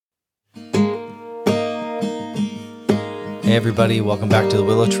Hey everybody, welcome back to the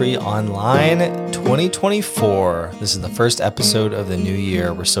Willow Tree Online 2024. This is the first episode of the new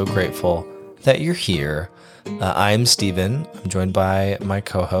year. We're so grateful that you're here. I'm Steven. I'm joined by my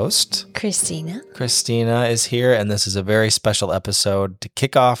co-host. Christina. Christina is here, and this is a very special episode to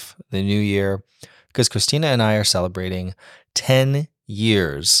kick off the new year because Christina and I are celebrating 10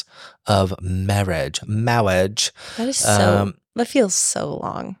 years of marriage. That is so, that feels so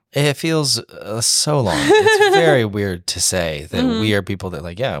long. It feels so long. It's very weird to say that we are people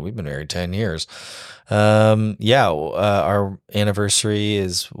that we've been married 10 years. Our anniversary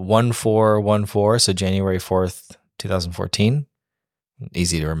is 1414, so January 4th, 2014.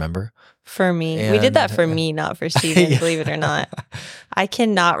 Easy to remember. For me. We did that for me, not for Steven, believe it or not. I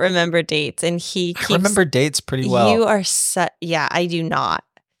cannot remember dates, and he keeps... I remember dates pretty well. You are I do not.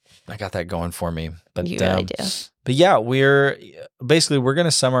 I got that going for me. But you really do. But yeah, we're going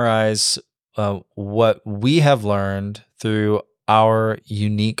to summarize what we have learned through our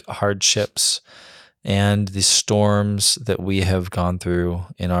unique hardships and the storms that we have gone through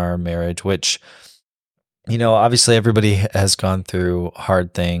in our marriage, which, obviously everybody has gone through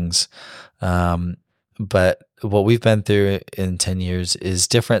hard things. But what we've been through in 10 years is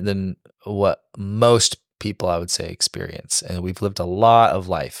different than what most people, I would say, experience. And we've lived a lot of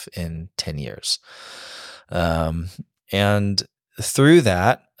life in 10 years. And through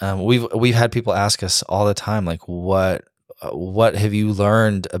that, we've had people ask us all the time, like, what have you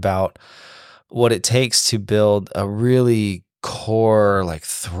learned about what it takes to build a really core,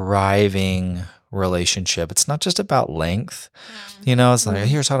 thriving relationship? It's not just about length, it's like,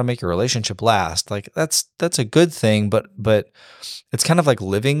 here's how to make your relationship last. Like that's a good thing, but it's kind of like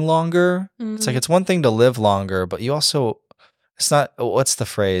living longer. It's like, it's one thing to live longer, but you also, it's not, what's the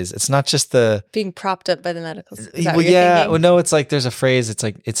phrase? It's not just the being propped up by the medical. No, it's like, there's a phrase. It's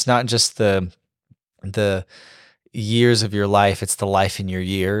like, it's not just the years of your life. It's the life in your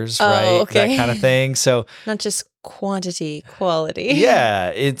years, right? Okay. That kind of thing. So not just quantity, quality. Yeah.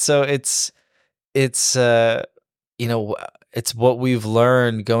 It's what we've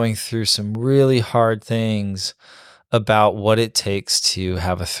learned going through some really hard things about what it takes to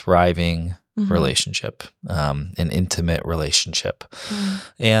have a thriving relationship, an intimate relationship.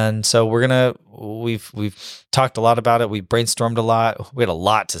 And so we've talked a lot about it. We brainstormed a lot. We had a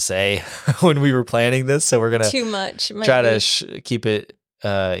lot to say when we were planning this. So we're going to too much. Try to keep it,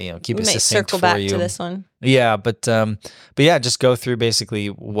 keep it succinct circle for back you. to this one. Yeah, but just go through basically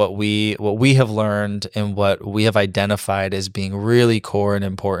what we have learned and what we have identified as being really core and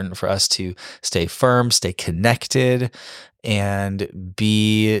important for us to stay firm, stay connected, and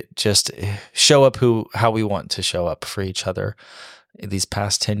show up how we want to show up for each other these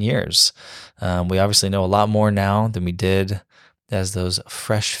past 10 years. We obviously know a lot more now than we did as those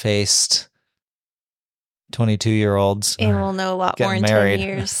fresh-faced 22-year-olds. And we'll know a lot more in married. 10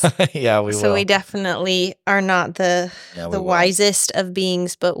 years. Yeah, we will. So we definitely are not the wisest of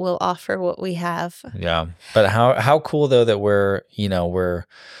beings, but we'll offer what we have. Yeah. But how cool though that we're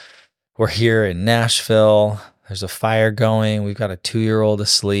here in Nashville. There's a fire going. We've got a 2-year-old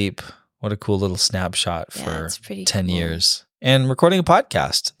asleep. What a cool little snapshot for 10 years. And recording a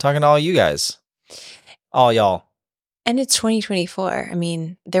podcast, talking to all you guys. All y'all. And it's 2024. I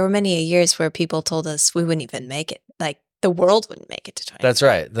mean, there were many years where people told us we wouldn't even make it. Like, the world wouldn't make it to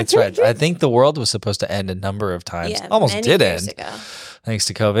 2024. That's right. I think the world was supposed to end a number of times. Yeah, almost did end. Ago. Thanks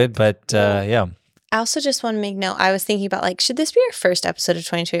to COVID. But yeah. I also just want to make note. I was thinking about, should this be our first episode of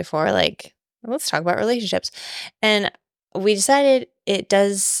 2024? Let's talk about relationships. And we decided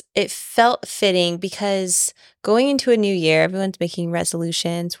it felt fitting because going into a new year, everyone's making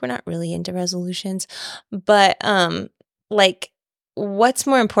resolutions. We're not really into resolutions, but what's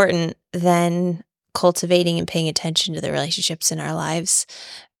more important than cultivating and paying attention to the relationships in our lives?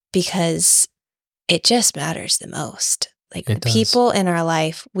 Because it just matters the most. The people in our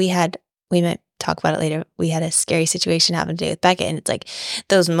life, we might talk about it later. We had a scary situation happen today with Beckett, and it's like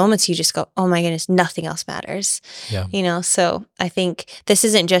those moments you just go, oh my goodness, nothing else matters. Yeah. So I think this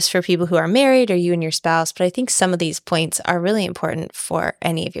isn't just for people who are married or you and your spouse, but I think some of these points are really important for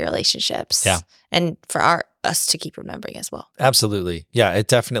any of your relationships. Yeah. And for us to keep remembering as well. Absolutely. Yeah, it's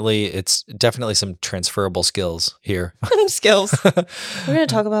definitely some transferable skills here. Skills. We're going to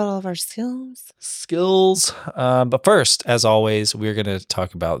talk about all of our skills. But first, as always, we're going to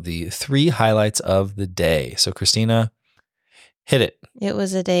talk about the 3 highlights of the day. So Christina, hit it. It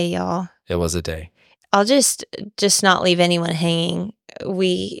was a day, y'all. It was a day. I'll just not leave anyone hanging.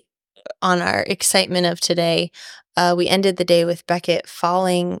 On our excitement of today, we ended the day with Beckett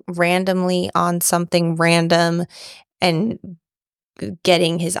falling randomly on something random and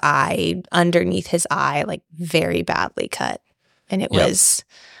getting his eye, underneath his eye, like very badly cut. And it was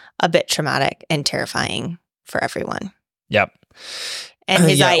a bit traumatic and terrifying for everyone. Yep. And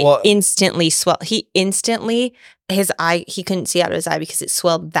his eye instantly swelled. His eye, he couldn't see out of his eye because it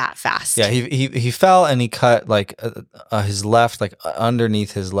swelled that fast. Yeah, he fell and he cut like his left, like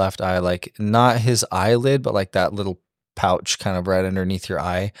underneath his left eye, like not his eyelid, but like that little pouch kind of right underneath your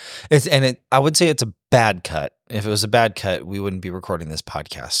eye. I would say it's a bad cut. If it was a bad cut, we wouldn't be recording this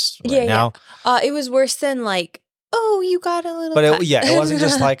podcast right now. Yeah. It was worse than like, oh, you got a little cut. It wasn't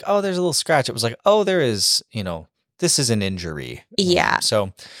just like, oh, there's a little scratch. It was like, oh, there is, this is an injury. Yeah.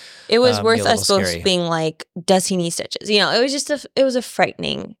 So it was worth us both being like, does he need stitches? It was just it was a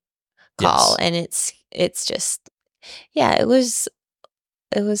frightening call. Yes. And it's just, it was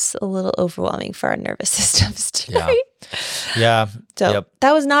a little overwhelming for our nervous systems tonight. Yeah. So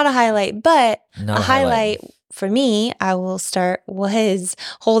that was not a highlight, but a highlight for me, I will start, was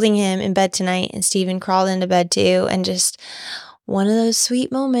holding him in bed tonight, and Steven crawled into bed too. And just one of those sweet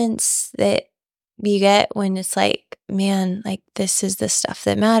moments that you get when it's like, man, like this is the stuff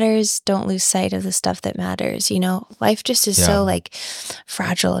that matters. Don't lose sight of the stuff that matters. Life just is so like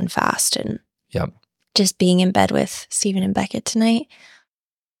fragile and fast. And just being in bed with Steven and Beckett tonight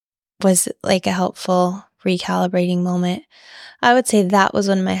was like a helpful recalibrating moment. I would say that was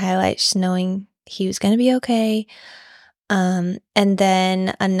one of my highlights, knowing he was going to be okay. And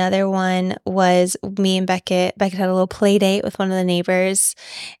then another one was me and Beckett. Beckett had a little play date with one of the neighbors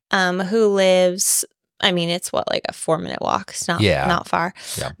who lives, it's like a 4-minute walk. It's not far.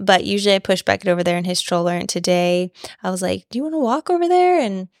 Yeah. But usually I push Beckett over there in his stroller. And today I was like, do you want to walk over there?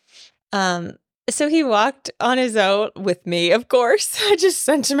 And so he walked on his own with me, of course. I just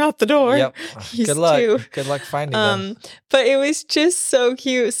sent him out the door. Yep. Good luck. Good luck finding him. But it was just so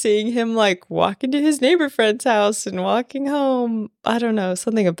cute seeing him like walk into his neighbor friend's house and walking home. I don't know,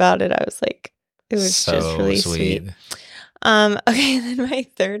 something about it. I was like, it was so just really sweet. Okay, then my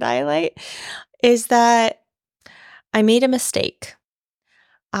third highlight is that I made a mistake.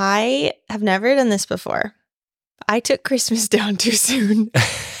 I have never done this before. I took Christmas down too soon.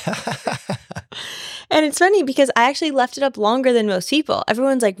 And it's funny because I actually left it up longer than most people.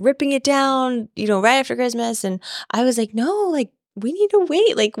 Everyone's like ripping it down, right after Christmas. And I was like, no, like we need to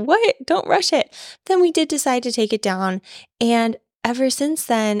wait. Like what? Don't rush it. Then we did decide to take it down. And ever since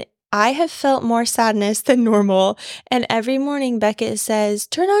then, I have felt more sadness than normal. And every morning Beckett says,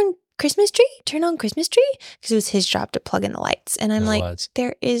 turn on Christmas tree, because it was his job to plug in the lights. And I'm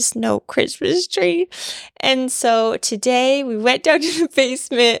there is no Christmas tree. And so today we went down to the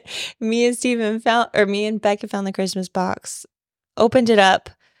basement. Me and Beckett found the Christmas box, opened it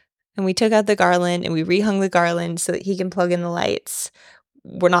up, and we took out the garland and we rehung the garland so that he can plug in the lights.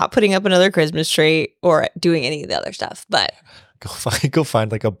 We're not putting up another Christmas tree or doing any of the other stuff, but go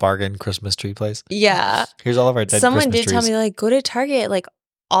find like a bargain Christmas tree place. Yeah. Here's all of our dead Someone Christmas did tell me like, go to Target, like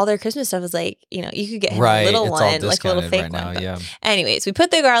all their Christmas stuff is like, you could get him a little one, like a little fake one. Now, yeah. Anyways, we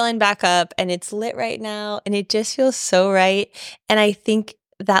put the garland back up and it's lit right now and it just feels so right. And I think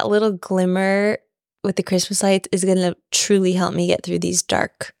that little glimmer with the Christmas lights is going to truly help me get through these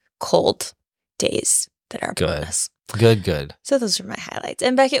dark, cold days that are upon us. Good. So those are my highlights.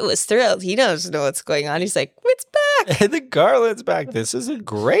 And Beckett was thrilled. He doesn't know what's going on. He's like, it's back. And the garland's back. This is a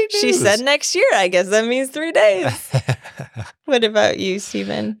great news. She said next year. I guess that means 3 days. What about you,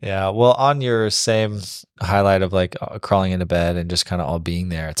 Steven? Yeah. Well, on your same highlight of like crawling into bed and just kind of all being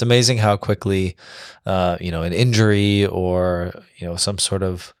there, it's amazing how quickly, an injury or, some sort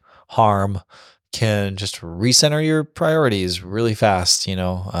of harm can just recenter your priorities really fast.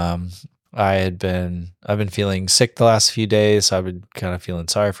 I've been feeling sick the last few days, so I've been kind of feeling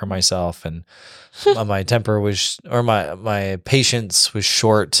sorry for myself, and my temper was, or my patience was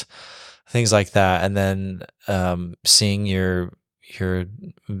short, things like that. And then seeing your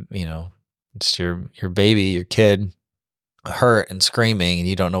just your baby, your kid hurt and screaming, and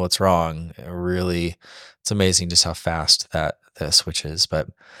you don't know what's wrong. Really, it's amazing just how fast that switches. But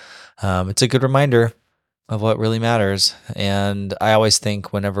it's a good reminder of what really matters. And I always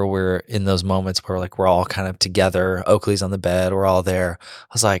think whenever we're in those moments where like we're all kind of together, Oakley's on the bed, we're all there.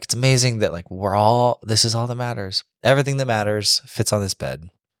 I was like, it's amazing that like this is all that matters. Everything that matters fits on this bed.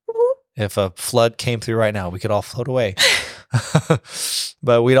 If a flood came through right now, we could all float away.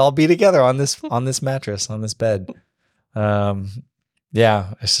 But we'd all be together on this mattress, on this bed.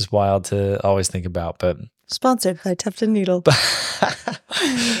 Yeah, it's just wild to always think about. But sponsored by Tuft & Needle.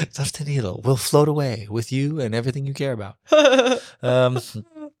 Tuft & Needle will float away with you and everything you care about.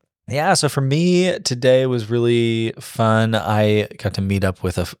 Yeah, so for me, today was really fun. I got to meet up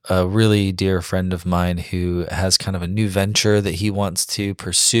with a really dear friend of mine who has kind of a new venture that he wants to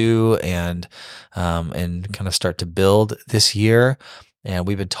pursue and kind of start to build this year. And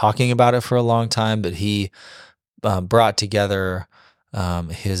we've been talking about it for a long time, but he brought together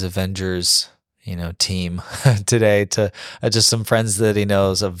his Avengers, team today to just some friends that he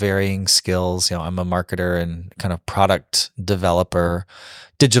knows of varying skills. I'm a marketer and kind of product developer,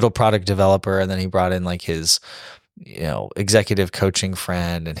 digital product developer, and then he brought in like his executive coaching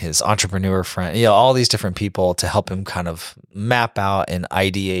friend and his entrepreneur friend, all these different people to help him kind of map out and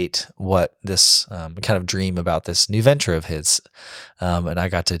ideate what this kind of dream about this new venture of his. And I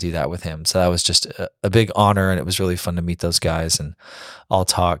got to do that with him. So that was just a big honor. And it was really fun to meet those guys and all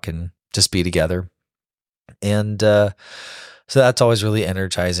talk and just be together. And so that's always really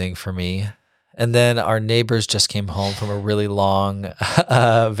energizing for me. And then our neighbors just came home from a really long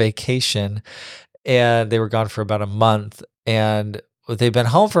vacation, and they were gone for about a month, and they've been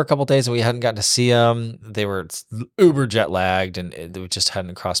home for a couple of days and we hadn't gotten to see them. They were uber jet lagged and we just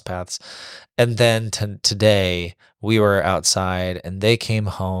hadn't crossed paths. And then today we were outside and they came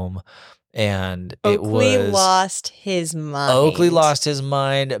home, and Oakley lost his mind. Oakley lost his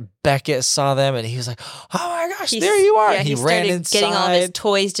mind. Beckett saw them and he was like, "Oh my gosh, there you are!" Yeah, he ran inside, getting all of his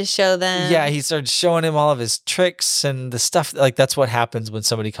toys to show them. Yeah, he started showing him all of his tricks and the stuff. Like that's what happens when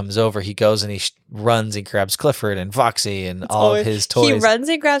somebody comes over. He goes and he runs and grabs Clifford and Foxy and all of his toys. He runs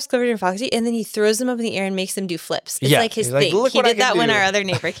and grabs Clifford and Foxy, and then he throws them up in the air and makes them do flips. It's like his thing. He did that when our other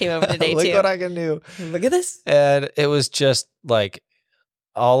neighbor came over today Look too. what I can do. Look at this. And it was just like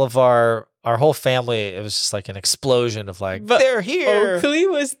all of our whole family, it was just like an explosion of like, they're here. Oakley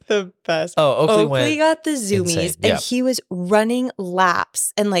was the best. Oh, Oakley got the zoomies and he was running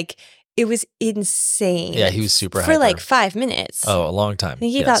laps and like it was insane. Yeah, he was super for hyper. like 5 minutes. Oh, a long time. I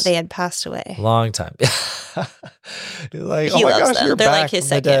think he thought they had passed away. Long time. Like, he oh my loves gosh, them. you're They're back like his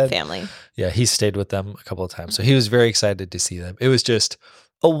from the second dead. family. Yeah, he stayed with them a couple of times. So he was very excited to see them. It was just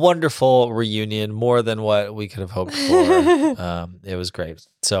a wonderful reunion, more than what we could have hoped for. It was great.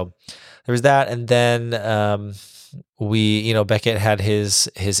 So there was that. And then Beckett had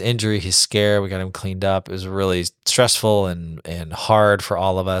his injury, his scare. We got him cleaned up. It was really stressful and hard for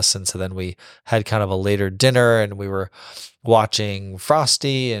all of us. And so then we had kind of a later dinner and we were watching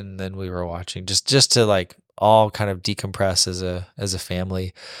Frosty, and then we were watching just to like all kind of decompress as a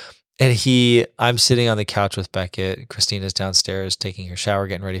family. And I'm sitting on the couch with Beckett. Christina's downstairs taking her shower,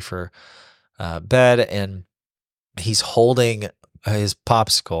 getting ready for bed. And he's holding his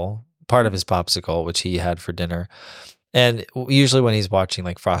popsicle, part of his popsicle, which he had for dinner. And usually when he's watching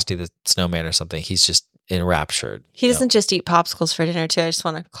like Frosty the Snowman or something, he's just enraptured. He doesn't just eat popsicles for dinner too. I just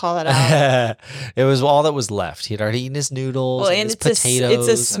want to call that out. It was all that was left. He'd already eaten his noodles and his potatoes.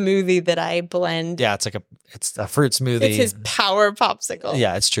 It's a smoothie that I blend. Yeah, it's a fruit smoothie. It's his power popsicle.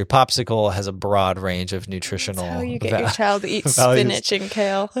 Yeah, it's true. Popsicle has a broad range of nutritional. That's how you get your child to eat spinach and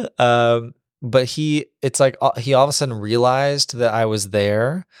kale. But he all of a sudden realized that I was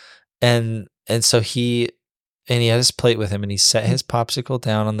there, and so he had his plate with him, and he set his popsicle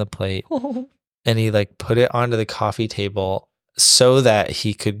down on the plate. And he like put it onto the coffee table so that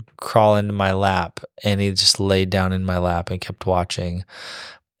he could crawl into my lap, and he just laid down in my lap and kept watching.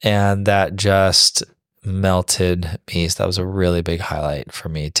 And that just melted me. So that was a really big highlight for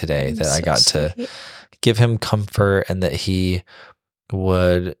me today, that I got to give him comfort, and that he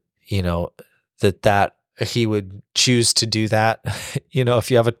would, that he would choose to do that.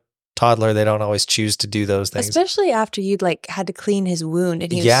 If you have a toddler, they don't always choose to do those things, especially after you'd like had to clean his wound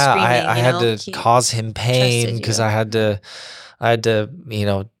and he was screaming. I had to cause him pain because I had to try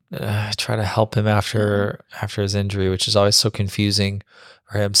to help him after his injury, which is always so confusing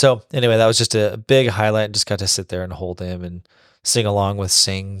for him. So anyway, that was just a big highlight. Just got to sit there and hold him and sing along with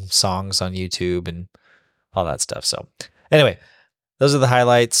songs on YouTube and all that stuff. So anyway, those are the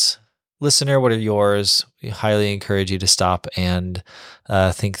highlights. Listener, what are yours? We highly encourage you to stop and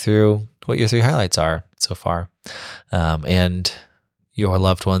think through what your 3 highlights are so far. And your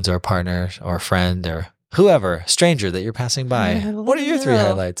loved ones or partner or friend or whoever, stranger that you're passing by. What are your 3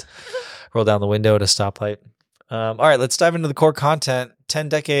 highlights? Roll down the window at a stoplight. All right, let's dive into the core content. 10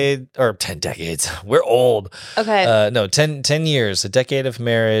 decades. We're old. Okay. 10 years, a decade of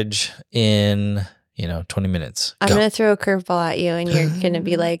marriage in 20 minutes. I'm going to throw a curveball at you and you're going to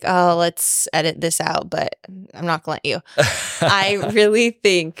be like, oh, let's edit this out, but I'm not going to let you. I really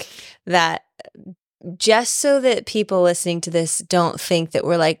think that just so that people listening to this don't think that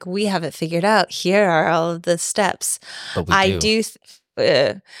we're like, we have it figured out. Here are all of the steps. But we do.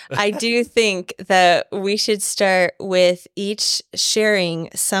 I do think that we should start with each sharing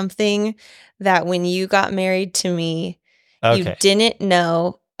something that when you got married to me, you didn't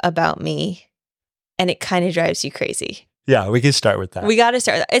know about me, and it kind of drives you crazy. Yeah, we can start with that. We got to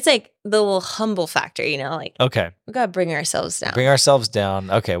start with that. It's like the little humble factor, like, okay, we got to bring ourselves down.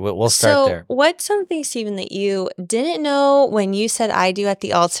 Okay, we'll start there. So what's something, Stephen, that you didn't know when you said I do at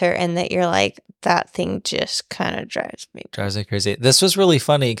the altar, and that you're like, that thing just kind of drives me crazy. This was really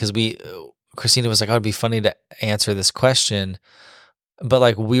funny because Christina was like, oh, it'd be funny to answer this question. But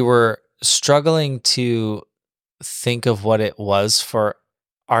like we were struggling to think of what it was for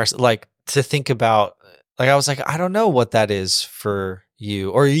like to think about, like, I was like, I don't know what that is for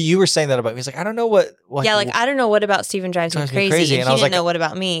you. Or you were saying that about me. It's like, I don't know what yeah, like, I don't know what about Stephen drives me crazy. And he didn't know what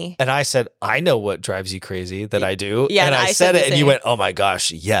about me. And I said, I know what drives you crazy that I do. Yeah, and I said it and you went, oh my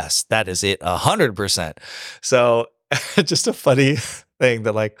gosh, yes, that is it 100%. So just a funny thing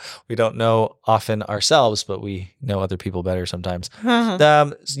that like we don't know often ourselves, but we know other people better sometimes.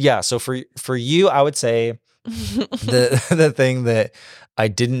 Yeah. So for you, I would say the thing that I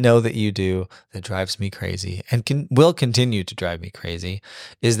didn't know that you do that drives me crazy and will continue to drive me crazy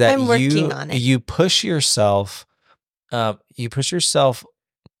is that I'm working on it. You push yourself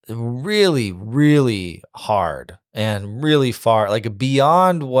really, really hard and really far, like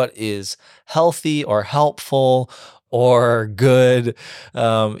beyond what is healthy or helpful or good.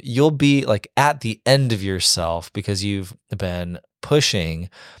 You'll be like at the end of yourself because you've been pushing.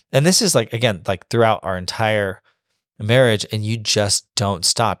 And this is like, again, like throughout our entire marriage, and you just don't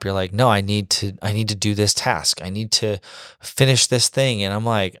stop. You're like, no, I need to do this task. I need to finish this thing. And I'm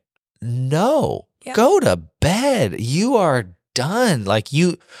like, no, go to bed. You are done. Like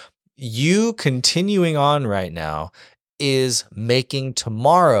you continuing on right now is making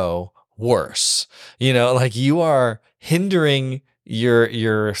tomorrow worse. Like you are hindering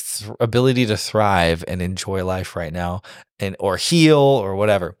your ability to thrive and enjoy life right now, or heal or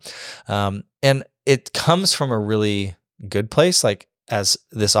whatever. And it comes from a really good place, like as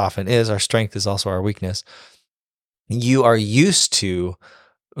this often is. Our strength is also our weakness. You are used to,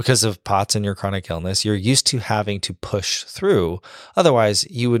 because of POTS and your chronic illness, you're used to having to push through. Otherwise,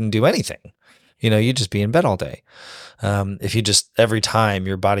 you wouldn't do anything. You'd just be in bed all day. If you just, every time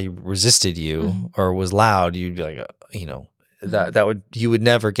your body resisted you or was loud, you'd be like, you would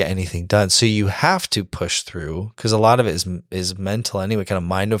never get anything done. So you have to push through, because a lot of it is mental anyway, kind of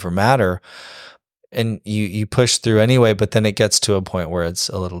mind over matter. And you push through anyway, but then it gets to a point where it's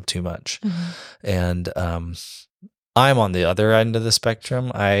a little too much. And I'm on the other end of the spectrum.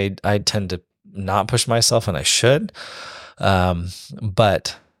 I tend to not push myself, and I should.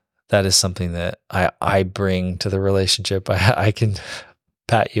 But that is something that I bring to the relationship. I can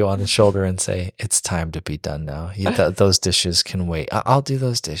pat you on the shoulder and say, it's time to be done now. Those dishes can wait. I'll do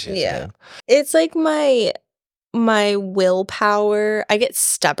those dishes. Yeah. Man. It's like my willpower. I get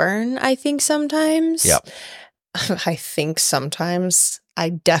stubborn, I think, sometimes. Yep. I think sometimes. I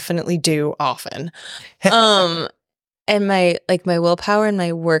definitely do often. And my willpower and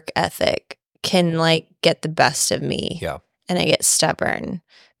my work ethic can like get the best of me. Yeah. And I get stubborn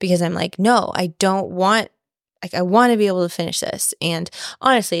because I'm like, no, I don't want, like, I want to be able to finish this. And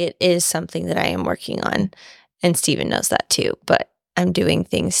honestly, it is something that I am working on. And Stephen knows that too. But I'm doing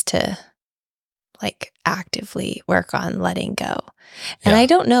things to like actively work on letting go. And I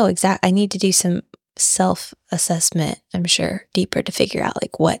don't know exactly. I need to do some self-assessment, I'm sure, deeper to figure out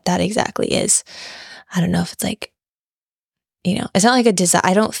like what that exactly is. I don't know if it's like, it's not like a desire.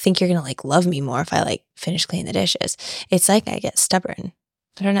 I don't think you're going to like love me more if I like finish cleaning the dishes. It's like I get stubborn.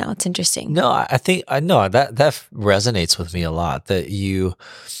 I don't know. It's interesting. No, I think I know that resonates with me a lot, that you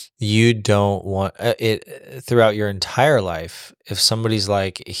don't want it throughout your entire life. If somebody's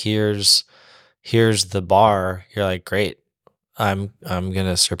like, here's the bar, you're like, great, I'm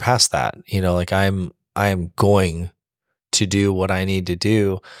gonna surpass that. Like I am going to do what I need to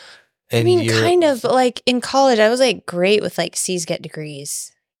do. And I mean, kind of like in college, I was like great with like C's get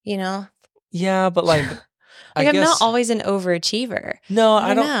degrees. Yeah, but like, like I'm not always an overachiever. No,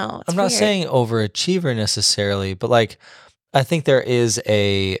 I don't know. I'm not saying overachiever necessarily, but like, I think there's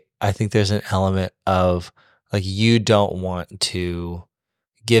an element of like, you don't want to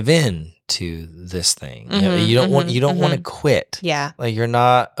give in to this thing. You don't want to quit. Yeah. Like you're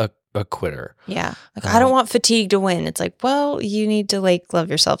not a quitter. Yeah. Like I don't want fatigue to win. It's like, well, you need to like love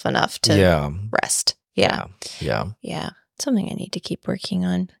yourself enough to rest. Yeah. Something I need to keep working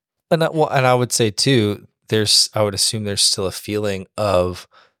on. And I would say too, I would assume there's still a feeling of,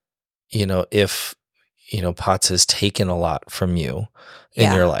 if POTS has taken a lot from you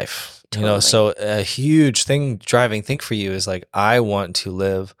in your life. Totally. So a huge driving thing for you is like, I want to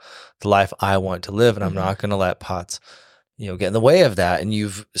live the life I want to live, and I'm not going to let POTS, get in the way of that.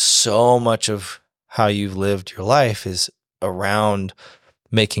 And so much of how you've lived your life is around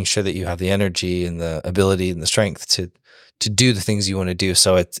making sure that you have the energy and the ability and the strength to do the things you want to do.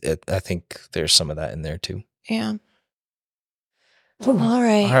 So I think there's some of that in there too. Yeah. All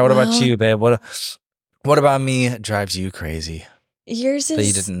right. What about you, babe? What about me drives you crazy? Yours is that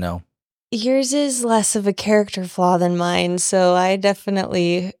you didn't know. Yours is less of a character flaw than mine, so I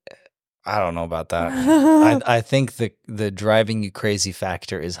definitely. I don't know about that. I think the driving you crazy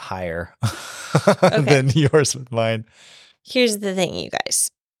factor is higher than yours with mine. Here's the thing, you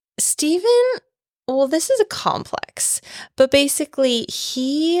guys. Steven, well, this is a complex, but basically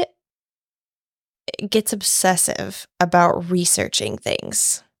he gets obsessive about researching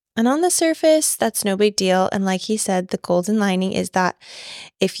things. And on the surface, that's no big deal. And like he said, the golden lining is that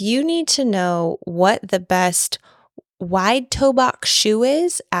if you need to know what the best wide toe box shoe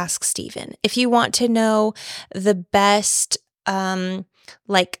is, ask Steven. If you want to know the best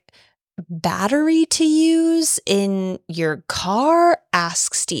battery to use in your car,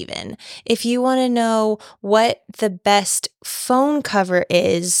 ask Steven. If you want to know what the best phone cover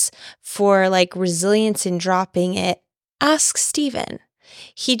is for like resilience in dropping it, ask Steven.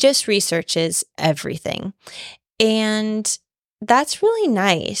 He just researches everything. And that's really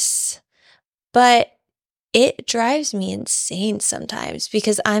nice. But it drives me insane sometimes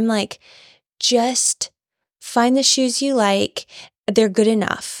because I'm like, just find the shoes you like. They're good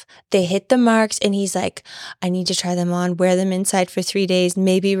enough. They hit the marks. And he's like, I need to try them on, wear them inside for 3 days,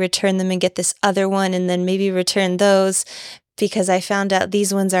 maybe return them and get this other one, and then maybe return those, because I found out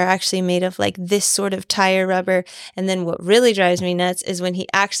these ones are actually made of like this sort of tire rubber. And then what really drives me nuts is when he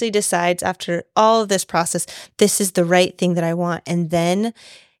actually decides after all of this process, this is the right thing that I want. And then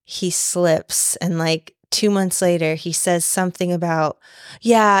he slips, and like 2 months later, he says something about,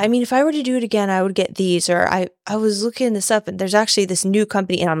 yeah, I mean, if I were to do it again, I would get these, or I was looking this up and there's actually this new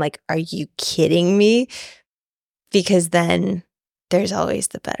company. And I'm like, are you kidding me? Because then there's always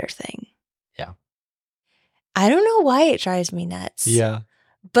the better thing. Yeah. I don't know why it drives me nuts. Yeah.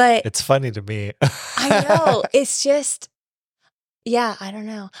 But it's funny to me. I know. It's just, yeah, I don't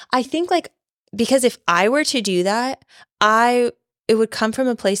know. I think like, because if I were to do that, it would come from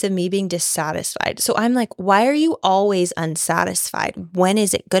a place of me being dissatisfied. So I'm like, why are you always unsatisfied? When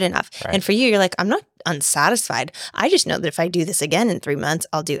is it good enough? Right. And for you, you're like, I'm not unsatisfied. I just know that if I do this again in 3 months,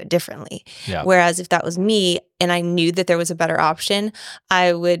 I'll do it differently. Yeah. Whereas if that was me and I knew that there was a better option,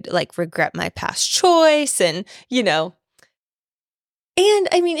 I would like regret my past choice and, And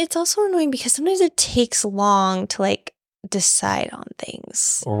I mean, it's also annoying because sometimes it takes long to like decide on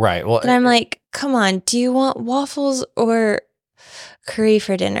things. Right. Well, and I'm like, come on, do you want waffles or curry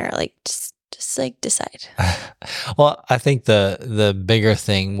for dinner? Like just like decide. Well, I think the bigger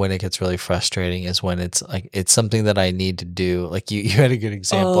thing when it gets really frustrating is when it's like it's something that I need to do. Like you had a good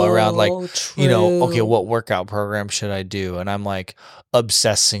example around like true. Okay, what workout program should I do? And I'm like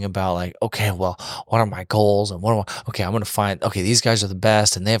obsessing about like, okay, well, what are my goals and I'm gonna find these guys are the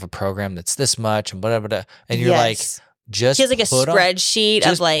best and they have a program that's this much and whatever. And you're like, just he has like a spreadsheet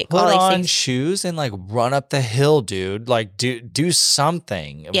of like put all these on things. shoes and like run up the hill, dude. Like do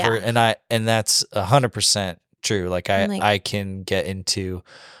something. Yeah. And that's 100% true. Like I can get into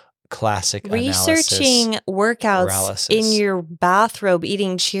classic researching workouts paralysis. In your bathrobe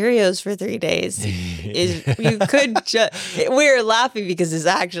eating Cheerios for 3 days is you could we're laughing because this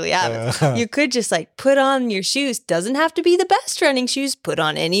actually happens. You could just like put on your shoes. Doesn't have to be the best running shoes. Put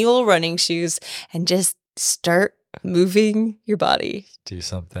on any old running shoes and just start moving your body. Do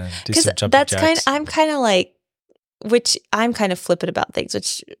something. Do some jumping that's jacks. I'm kind of like, which I'm kind of flippant about things,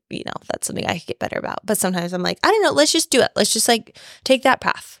 which, that's something I could get better about. But sometimes I'm like, I don't know, let's just do it. Let's just like take that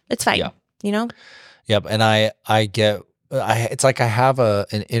path. It's fine. Yeah. Yep. And I get, it's like I have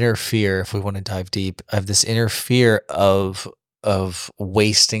an inner fear, if we want to dive deep, I have this inner fear of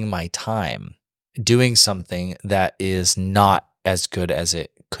wasting my time doing something that is not as good as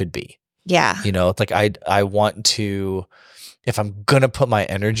it could be. Yeah. It's like I want to, if I'm going to put my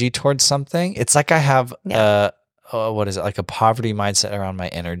energy towards something, it's like I have what is it? Like a poverty mindset around my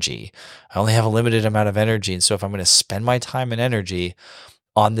energy. I only have a limited amount of energy. And so if I'm going to spend my time and energy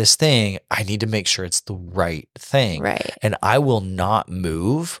on this thing, I need to make sure it's the right thing. Right. And I will not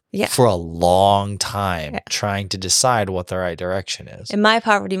move for a long time trying to decide what the right direction is. And my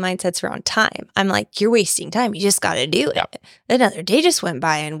poverty mindset's around time. I'm like, you're wasting time. You just got to do it. Another day just went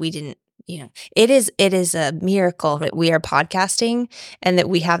by and we didn't, it is a miracle that we are podcasting and that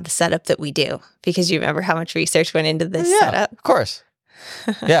we have the setup that we do, because you remember how much research went into this setup. Of course.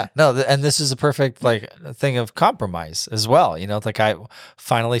 Yeah, no, and this is a perfect like thing of compromise as well. It's like I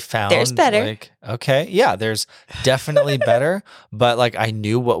finally found there's better. Like, okay, yeah, there's definitely better, but like I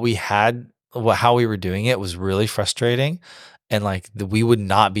knew what we had, how we were doing it was really frustrating, and like we would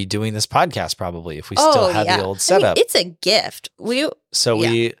not be doing this podcast probably if we still had the old setup. It's a gift.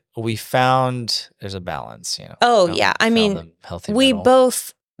 We found there's a balance. I mean, we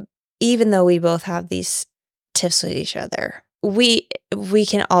both, even though we both have these tiffs with each other, we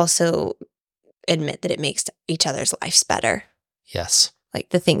can also admit that it makes each other's lives better. Yes. Like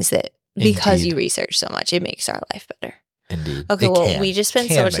the things that, because you research so much, it makes our life better. Indeed. Okay, we just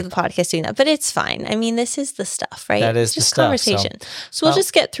spent so much of the podcast doing that, but it's fine. I mean, this is the stuff, right? That is just the conversation. So we'll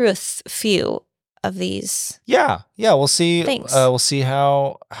just get through a few of these. Yeah. We'll see. Thanks. We'll see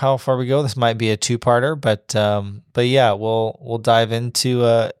how far we go. This might be a 2-parter, but yeah, we'll dive into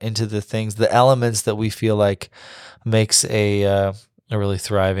the things, the elements that we feel like makes a really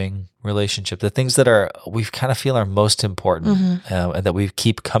thriving relationship. The things that we kind of feel are most important, and that we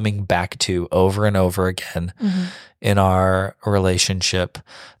keep coming back to over and over again in our relationship,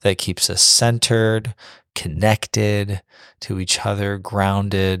 that keeps us centered, connected to each other,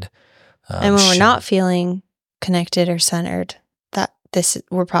 grounded. And when we're not feeling connected or centered,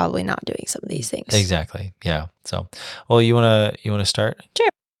 we're probably not doing some of these things. Exactly. Yeah. So, well, you wanna start? Sure.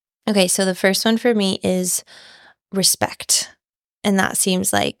 Okay. So the first one for me is respect. And that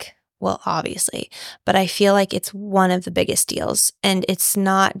seems like, well, obviously, but I feel like it's one of the biggest deals. And it's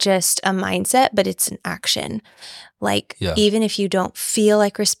not just a mindset, but it's an action. Like, even if you don't feel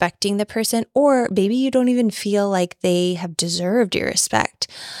like respecting the person, or maybe you don't even feel like they have deserved your respect,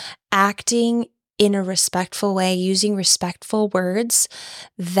 acting in a respectful way, using respectful words,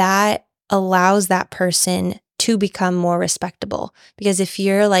 that allows that person to become more respectable. Because if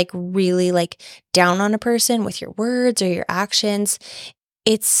you're like really like down on a person with your words or your actions,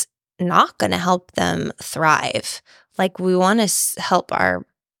 it's not going to help them thrive. Like, we want to help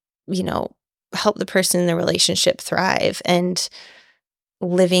help the person in the relationship thrive, and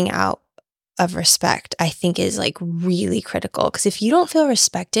living out of respect, I think, is like really critical. Because if you don't feel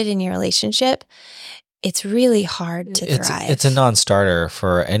respected in your relationship, it's really hard to thrive. It's a non-starter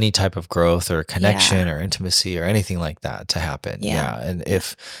for any type of growth or connection or intimacy or anything like that to happen. Yeah.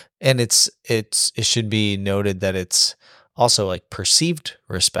 And it should be noted that it's also like perceived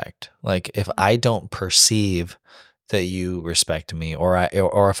respect. Like, if I don't perceive that you respect me, or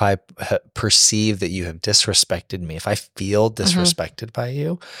if I perceive that you have disrespected me, if I feel disrespected by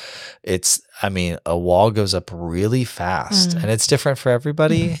you, a wall goes up really fast, and it's different for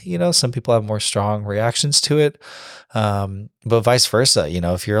everybody. Some people have more strong reactions to it. But vice versa,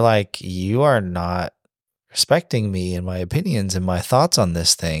 if you're like, you are not respecting me and my opinions and my thoughts on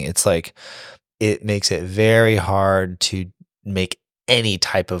this thing, it's like, it makes it very hard to make any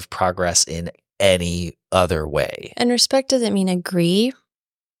type of progress in any other way. And respect doesn't mean agree.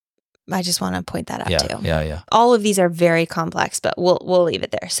 I just want to point that out too. Yeah. All of these are very complex, but we'll leave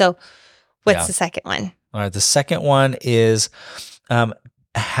it there. So what's the second one? All right. The second one is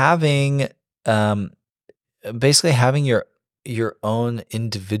having basically having your own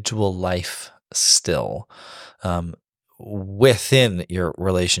individual life still. Within your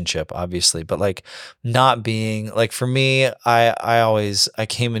relationship, obviously, but like not being like, for me, I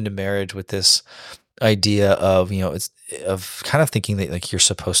came into marriage with this idea of, it's of kind of thinking that like you're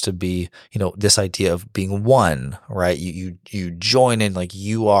supposed to be, this idea of being one, right? You join in, like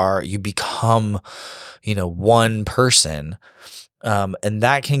you become, one person. And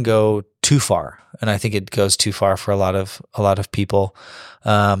that can go too far. And I think it goes too far for a lot of people.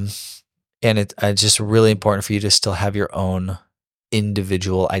 And it's just really important for you to still have your own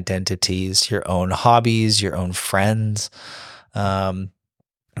individual identities, your own hobbies, your own friends.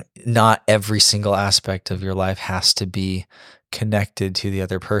 Not every single aspect of your life has to be connected to the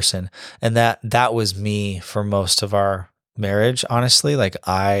other person. And that was me for most of our marriage, honestly. Like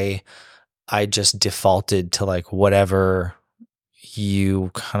I just defaulted to like whatever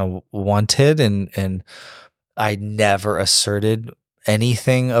you kind of wanted, and I never asserted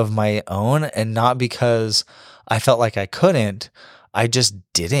anything of my own, and not because I felt like I couldn't. I just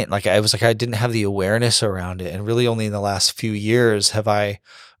didn't. Like, I was like, I didn't have the awareness around it. And really only in the last few years have I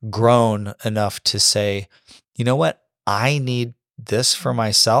grown enough to say, you know what? I need this for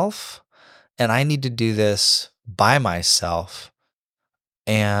myself, and I need to do this by myself.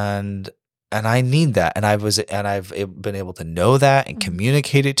 And I need that. And I've been able to know that and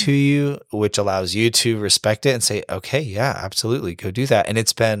communicate it to you, which allows you to respect it and say, okay, yeah, absolutely, go do that. And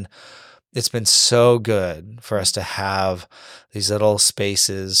it's been it's been so good for us to have these little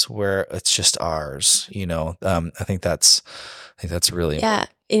spaces where it's just ours, I think that's really important.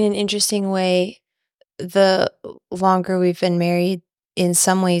 In an interesting way, the longer we've been married, in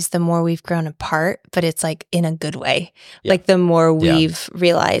some ways, the more we've grown apart, but it's like in a good way. Yeah. Like the more we've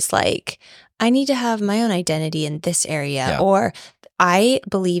realized, like, I need to have my own identity in this area, or I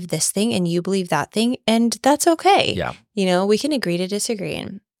believe this thing and you believe that thing, and that's okay. Yeah. We can agree to disagree,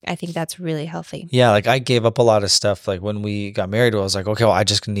 and I think that's really healthy. Yeah, like I gave up a lot of stuff. Like when we got married, I was like, okay, well, I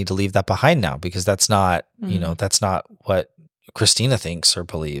just need to leave that behind now because that's not, that's not what Christina thinks or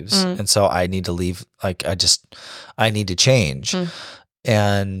believes. And so I need to leave, like, I need to change.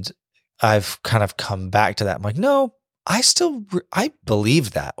 And I've kind of come back to that. I'm like, no, I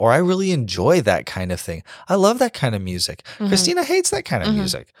believe that, or I really enjoy that kind of thing. I love that kind of music. Christina hates that kind of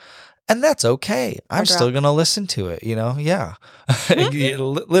music. And that's okay. I'm still going to listen to it, Yeah.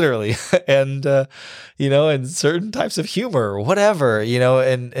 Literally. And, and certain types of humor or whatever,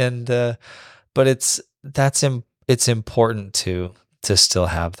 but it's important to still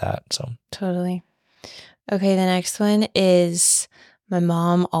have that. So totally. Okay. The next one is, my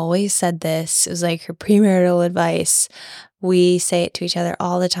mom always said this. It was like her premarital advice. We say it to each other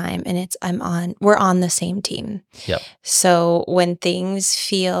all the time, and it's, we're on the same team. Yep. So when things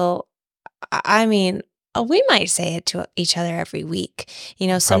feel, we might say it to each other every week.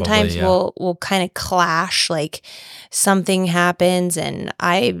 Sometimes we'll kind of clash, like something happens and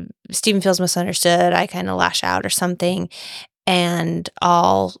Stephen feels misunderstood. I kind of lash out or something, and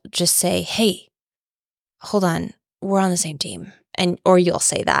I'll just say, hey, hold on, we're on the same team. Or you'll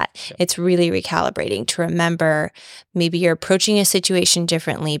say that. Yep. It's really recalibrating to remember maybe you're approaching a situation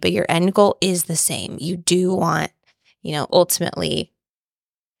differently, but your end goal is the same. You do want, ultimately,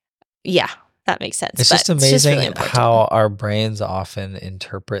 that makes sense. It's just amazing really how our brains often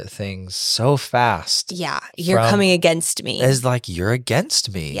interpret things so fast. Yeah, you're coming against me. As like, you're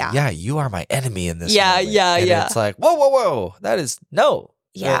against me. Yeah, you are my enemy in this moment. Yeah. It's like, whoa. That is, no.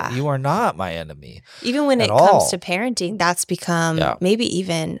 Yeah. You are not my enemy. Even when it comes to parenting, that's become maybe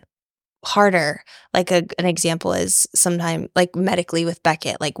even harder. Like an example is sometime, like medically with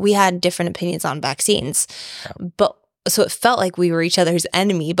Beckett, like we had different opinions on vaccines, but so it felt like we were each other's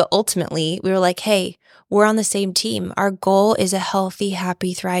enemy, but ultimately we were like, hey, we're on the same team. Our goal is a healthy,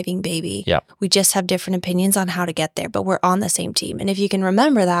 happy, thriving baby. Yeah. We just have different opinions on how to get there, but we're on the same team. And if you can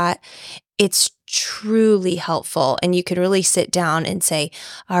remember that, it's truly helpful. And you could really sit down and say,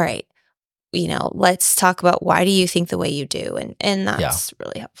 all right, let's talk about, why do you think the way you do? And that's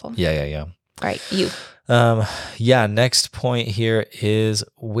really helpful. Yeah. Right. You. Next point here is,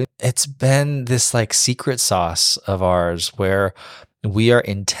 it's been this like secret sauce of ours where we are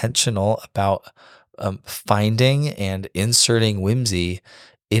intentional about finding and inserting whimsy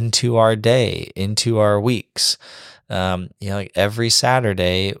into our day, into our weeks. Like every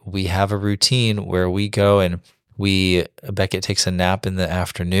Saturday we have a routine where we go and Beckett takes a nap in the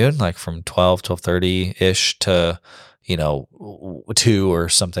afternoon, like from 12:30-ish to, 2 or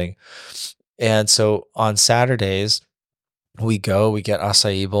something. And so on Saturdays we get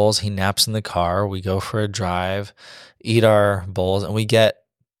acai bowls. He naps in the car. We go for a drive, eat our bowls, and we get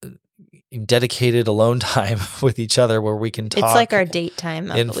dedicated alone time with each other where we can talk. It's like our date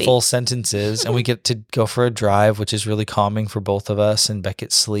time in full sentences, and we get to go for a drive, which is really calming for both of us. And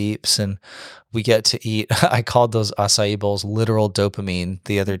Beckett sleeps, and we get to eat. I called those acai bowls literal dopamine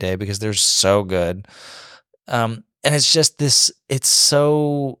the other day because they're so good. And it's just this.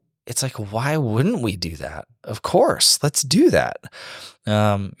 It's like, why wouldn't we do that? Of course, let's do that.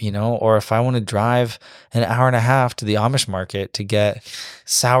 Or if I want to drive an hour and a half to the Amish market to get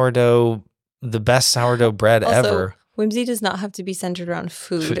the best sourdough bread also, ever. Whimsy does not have to be centered around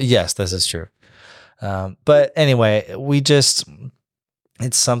food. Yes, this is true. But anyway, it's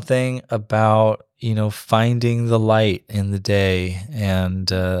something about, finding the light in the day, and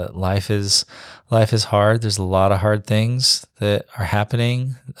life is hard. There's a lot of hard things that are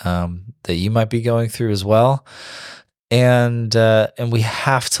happening that you might be going through as well. And we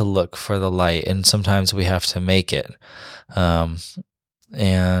have to look for the light, and sometimes we have to make it. And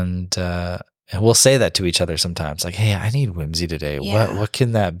we'll say that to each other sometimes, like, hey, I need whimsy today. Yeah. What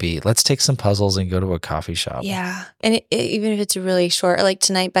can that be? Let's take some puzzles and go to a coffee shop. Yeah. And even if it's really short, like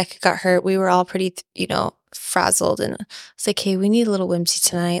tonight, Becca got hurt. We were all pretty, frazzled. And it's like, hey, we need a little whimsy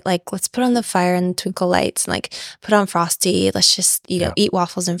tonight. Like, let's put on the fire and the twinkle lights and like put on Frosty. Let's just, eat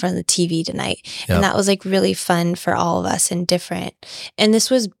waffles in front of the TV tonight. Yep. And that was like really fun for all of us and different. And this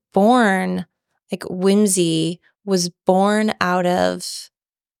was born, like whimsy was born out of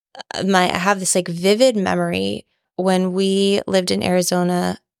I have this like vivid memory when we lived in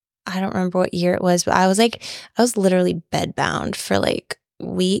Arizona I don't remember what year it was, but I was literally bedbound for like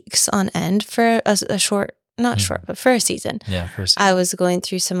weeks on end for a short, not short, but for a season. Yeah, for a season. I was going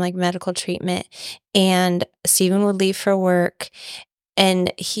through some like medical treatment, and Steven would leave for work,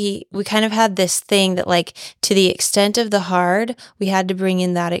 and we kind of had this thing that like, to the extent of the hard, we had to bring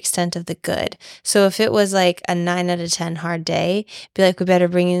in that extent of the good. So if it was like a 9 out of 10 hard day, be like, we better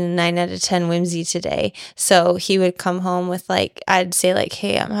bring in a 9 out of 10 whimsy today. So he would come home with like, I'd say like,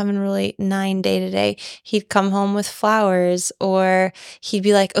 hey, I'm having a really 9 day today. He'd come home with flowers, or he'd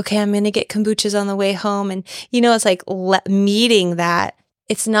be like, okay, I'm going to get kombuchas on the way home. And it's like meeting that.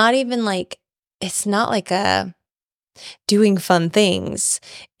 It's not even like, it's not like a doing fun things.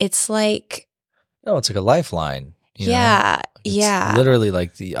 It's like, no, it's like a lifeline. Yeah. Literally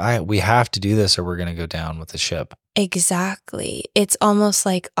like we have to do this or we're going to go down with the ship. Exactly. It's almost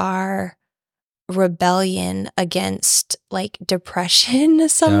like our rebellion against like depression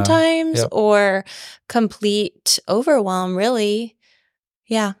sometimes, or complete overwhelm, really.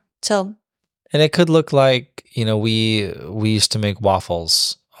 Yeah. So. And it could look like, we used to make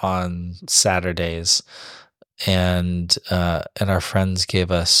waffles on Saturdays, and our friends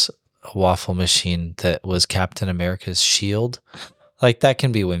gave us a waffle machine that was Captain America's shield. Like, that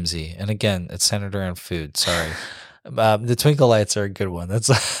can be whimsy. And again, it's centered around food. Sorry. The twinkle lights are a good one.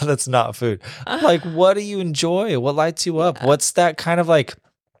 That's not food. Like, what do you enjoy? What lights you up? What's that kind of like,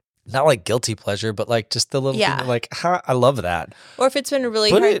 not like guilty pleasure, but like just the little thing, like, I love that. Or if it's been a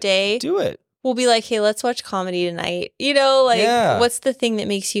really hard day, do it. We'll be like, hey, let's watch comedy tonight. What's the thing that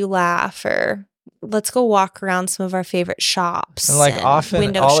makes you laugh? Or let's go walk around some of our favorite shops. And like,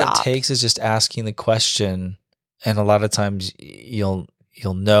 often all it takes is just asking the question, and a lot of times you'll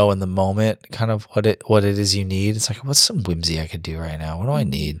know in the moment kind of what it is you need. It's like, what's some whimsy I could do right now? What do I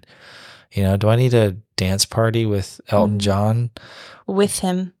need? Do I need a dance party with Elton John? With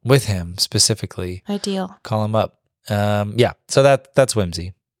him specifically. Ideal. Call him up. So that's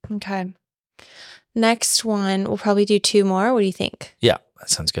whimsy. Okay. Next one, we'll probably do 2 more. What do you think? Yeah, that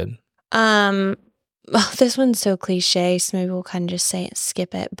sounds good. Well, this one's so cliche, so maybe we'll kind of just say it,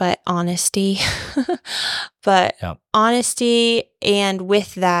 skip it. But honesty, honesty, and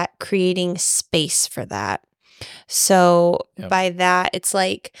with that, creating space for that. So by that, it's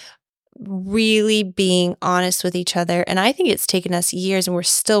like really being honest with each other. And I think it's taken us years, and we're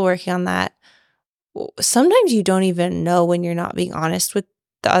still working on that. Sometimes you don't even know when you're not being honest with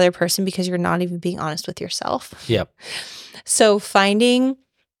the other person because you're not even being honest with yourself. Yep. So finding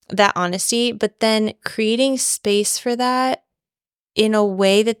that honesty, but then creating space for that in a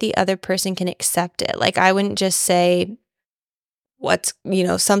way that the other person can accept it. Like, I wouldn't just say what's,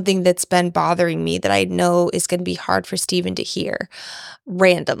 something that's been bothering me that I know is going to be hard for Steven to hear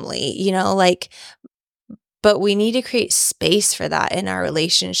randomly, but we need to create space for that in our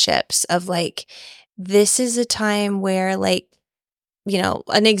relationships of like, this is a time where like,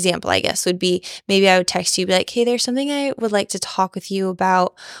 an example, I guess, would be maybe I would text you, be like, hey, there's something I would like to talk with you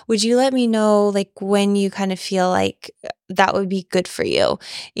about. Would you let me know like when you kind of feel like that would be good for you?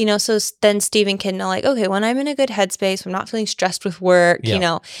 So then Steven can know like, okay, when I'm in a good headspace, I'm not feeling stressed with work,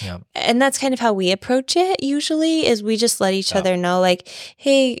 and that's kind of how we approach it usually, is we just let each other know like,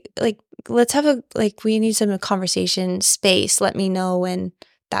 hey, like, let's have we need some conversation space. Let me know when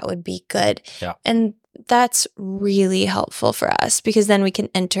that would be good. Yeah. And that's really helpful for us because then we can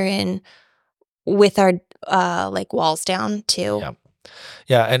enter in with our like walls down too.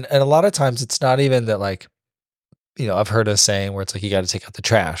 Yeah. And a lot of times it's not even that, like, I've heard a saying where it's like, you got to take out the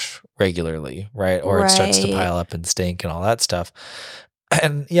trash regularly, right? Or it starts to pile up and stink and all that stuff.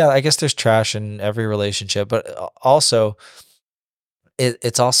 And yeah, I guess there's trash in every relationship, but also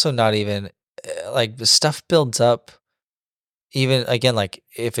it's also not even like the stuff builds up. Even again, like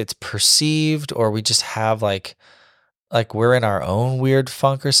if it's perceived or we just have like we're in our own weird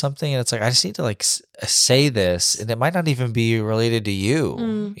funk or something, and it's like, I just need to like say this, and it might not even be related to you,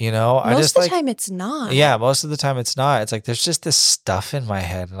 Most of the time it's not. Yeah, most of the time it's not. It's like there's just this stuff in my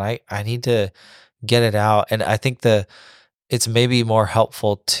head, and I need to get it out. And I think it's maybe more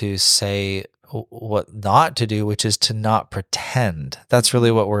helpful to say what not to do, which is to not pretend. That's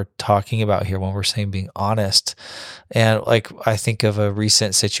really what we're talking about here when we're saying being honest. And like, I think of a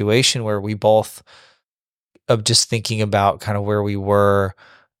recent situation where we both, of just thinking about kind of where we were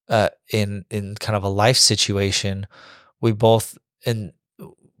in kind of a life situation, we both, and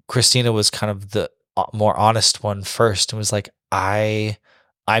Christina was kind of the more honest one first, and was like, I'm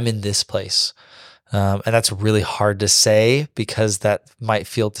in this place. And that's really hard to say because that might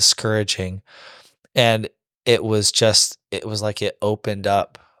feel discouraging. And it was like it opened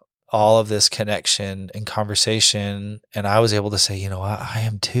up all of this connection and conversation, and I was able to say, I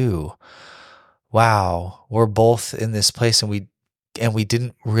am too. Wow, we're both in this place, and we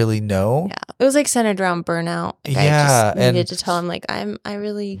didn't really know. Yeah, it was like centered around burnout. Like I just needed to tell him, like, I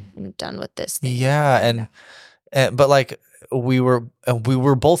really am done with this thing. Yeah, but like we were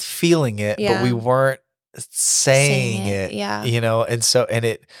both feeling it, but we weren't saying it. Yeah, and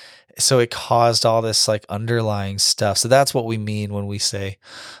so it caused all this like underlying stuff. So that's what we mean when we say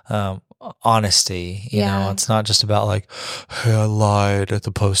honesty. You know, it's not just about like, hey, I lied at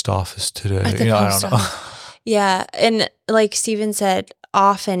the post office today. I don't know. Yeah, and like Stephen said,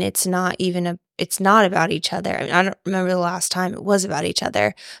 often it's not about each other. I mean, I don't remember the last time it was about each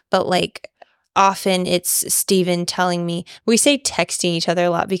other, but like often it's Stephen telling me. We say texting each other a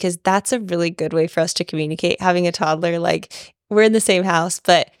lot because that's a really good way for us to communicate. Having a toddler, like we're in the same house,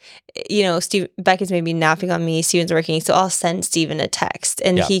 but Becca's maybe napping on me, Stephen's working, so I'll send Stephen a text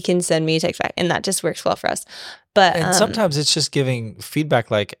and he can send me a text back, and that just works well for us. But sometimes it's just giving feedback,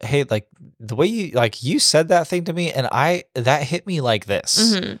 like, hey, like the way you said that thing to me, and that hit me like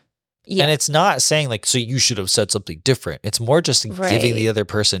this. Mm-hmm. Yeah. And it's not saying like, so you should have said something different. It's more just giving the other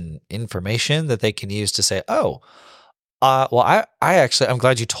person information that they can use to say, oh, well, I'm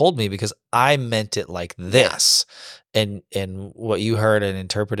glad you told me because I meant it like this. And what you heard and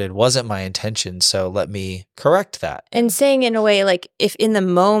interpreted wasn't my intention. So let me correct that. And saying in a way, like if in the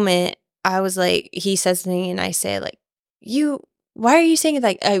moment I was like, he says something and I say like, why are you saying it?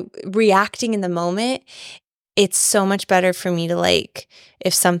 Like reacting in the moment. It's so much better for me to like,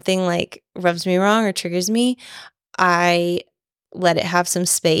 if something like rubs me wrong or triggers me, I let it have some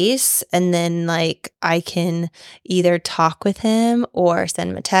space, and then like I can either talk with him or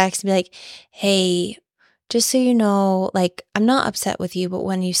send him a text and be like, hey, just so you know, like I'm not upset with you, but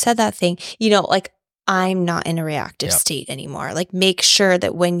when you said that thing, like I'm not in a reactive state anymore. Like make sure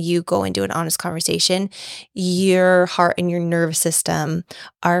that when you go into an honest conversation, your heart and your nervous system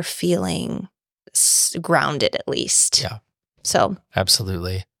are feeling grounded at least. Yeah. So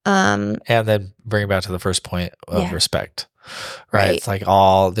absolutely. And then bring it back to the first point of respect, right? It's like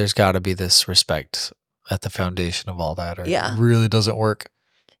there's got to be this respect at the foundation of all that, or it really doesn't work.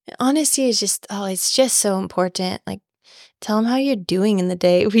 Honesty is just, it's just so important. Like tell him how you're doing in the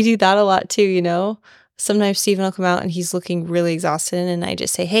day. We do that a lot too, Sometimes Stephen will come out and he's looking really exhausted, and I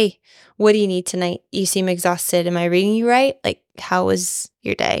just say, hey, what do you need tonight? You seem exhausted. Am I reading you right? Like, how was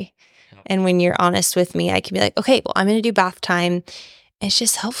your day? And when you're honest with me, I can be like, okay, well, I'm going to do bath time. It's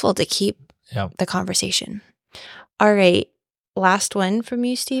just helpful to keep the conversation. All right. Last one from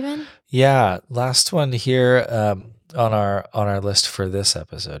you, Stephen? Yeah. Last one here on our list for this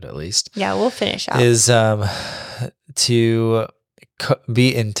episode, at least. Yeah, we'll finish out. Is to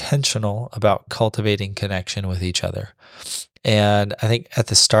be intentional about cultivating connection with each other. And I think at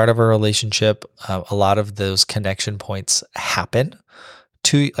the start of a relationship, a lot of those connection points happen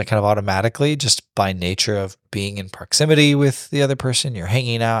to like kind of automatically, just by nature of being in proximity with the other person. You're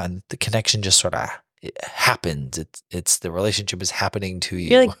hanging out and the connection just sort of happens. It's the relationship is happening to you.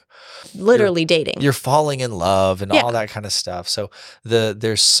 You're like literally dating. You're falling in love and all that kind of stuff. So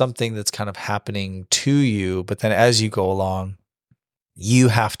there's something that's kind of happening to you, but then as you go along, you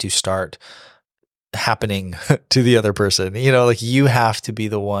have to start happening to the other person. Like you have to be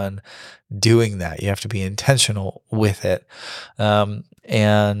the one doing that. You have to be intentional with it.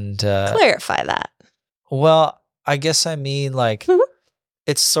 And clarify that. Well, I guess I mean like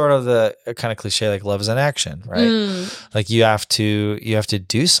it's sort of the kind of cliche, like love is an action, right? Like you have to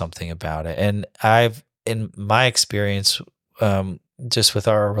do something about it. And in my experience, just with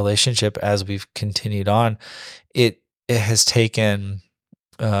our relationship as we've continued on, it has taken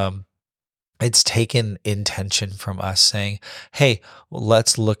it's taken intention from us saying, hey,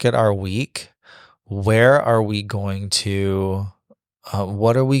 let's look at our week. Where are we going to,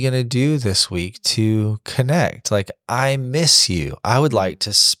 what are we going to do this week to connect? Like, I miss you. I would like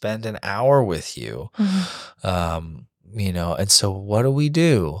to spend an hour with you. And so what do we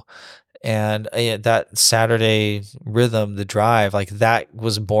do? And that Saturday rhythm, the drive, like that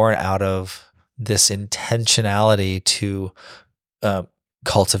was born out of this intentionality to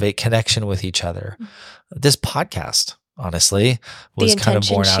cultivate connection with each other. This podcast, honestly, was kind of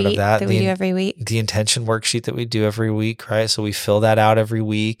born out of that. We do every week. The intention worksheet that we do every week, right? So we fill that out every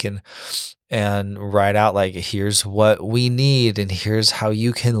week and write out like, here's what we need and here's how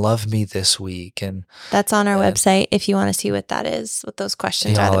you can love me this week. And that's on our website if you want to see what that is, what those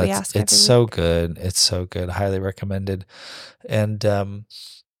questions are that we ask. It's so good. It's so good. Highly recommended. And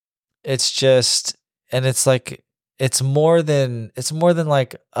it's just, and it's like, it's more than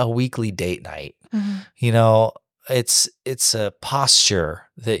like a weekly date night. it's a posture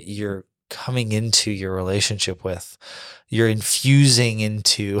that you're coming into your relationship with. You're infusing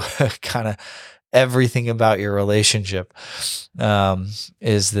into kind of everything about your relationship,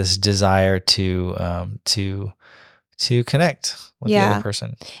 is this desire to connect with the other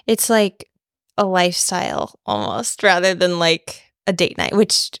person. It's like a lifestyle almost, rather than like a date night,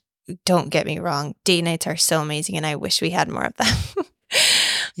 which, don't get me wrong, date nights are so amazing and I wish we had more of them.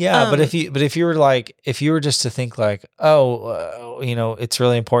 Yeah, but if you were just to think like, it's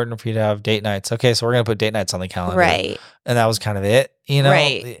really important for you to have date nights. Okay, so we're gonna put date nights on the calendar, right? And that was kind of it,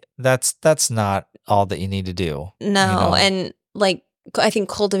 Right. That's not all that you need to do. No, and like I think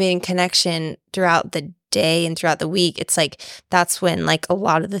cultivating connection throughout the day and throughout the week, it's like that's when like a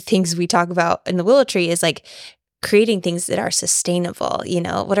lot of the things we talk about in the Willow Tree is like creating things that are sustainable.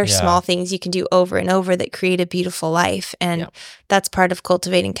 What are small things you can do over and over that create a beautiful life? And that's part of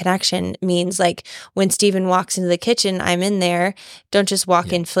cultivating connection. Means like when Steven walks into the kitchen, I'm in there. Don't just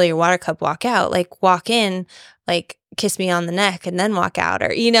walk in, fill your water cup, walk out. Like walk in, like kiss me on the neck and then walk out,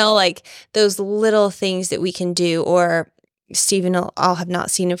 or, like those little things that we can do. Or Steven, I'll have not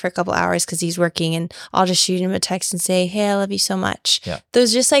seen him for a couple hours because he's working, and I'll just shoot him a text and say, hey, I love you so much. Yeah.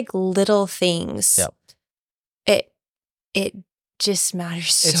 Those just like little things. Yep. It just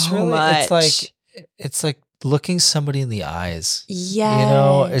matters so much. It's like looking somebody in the eyes.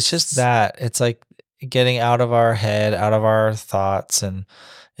 Yeah. It's just that. It's like getting out of our head, out of our thoughts and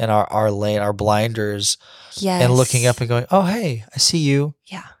our lane, our blinders. Yes. And looking up and going, oh, hey, I see you.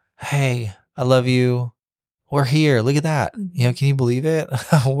 Yeah. Hey, I love you. We're here. Look at that. Can you believe it?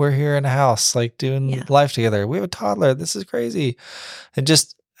 We're here in a house, like doing life together. We have a toddler. This is crazy. And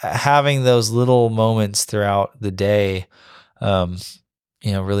just having those little moments throughout the day,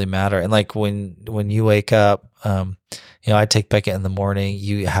 really matter. And like when you wake up, I take Beckett in the morning,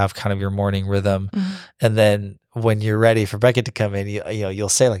 you have kind of your morning rhythm. Mm-hmm. And then when you're ready for Beckett to come in, you'll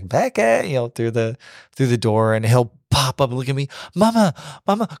say like, Beckett, through the door, and he'll pop up and look at me, Mama,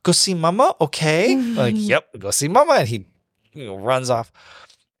 go see Mama. Okay. Mm-hmm. Like, yep, go see Mama. And he runs off.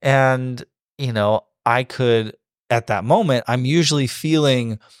 And, I could, at that moment, I'm usually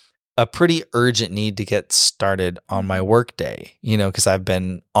feeling a pretty urgent need to get started on my work day, because I've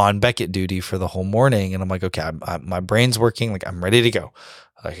been on Beckett duty for the whole morning, and I'm like, okay, my brain's working, like I'm ready to go.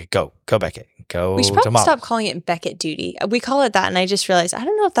 Like, go Beckett, go. We should probably stop calling it Beckett duty. We call it that, and I just realized I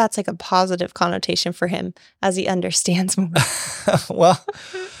don't know if that's like a positive connotation for him as he understands more. well,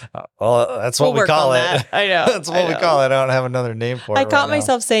 that's what we call it. I know. That's what we call it. I don't have another name for it. I caught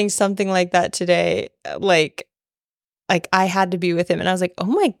myself saying something like that today, like I had to be with him, and I was like, oh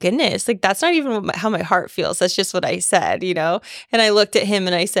my goodness, like that's not even how my heart feels. That's just what I said, And I looked at him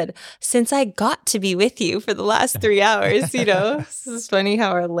and I said, since I got to be with you for the last 3 hours, This is funny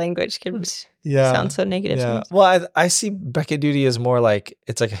how our language can sound so negative. Yeah. Well, I see Beckett duty as more like,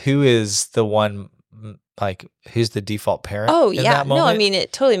 it's like, who is the one, like who's the default parent? Oh yeah. No, I mean,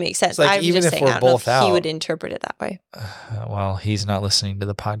 it totally makes sense. Like, I'm even just if saying, we're both out, he would interpret it that way. Well, he's not listening to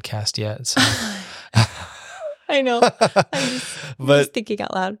the podcast yet. So. I know. I'm just thinking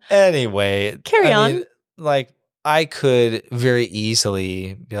out loud. Anyway, carry on. Like I could very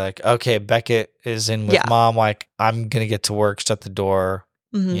easily be like, okay, Beckett is in with Mom. Like I'm gonna get to work, shut the door,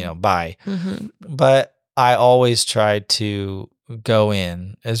 bye. Mm-hmm. But I always try to go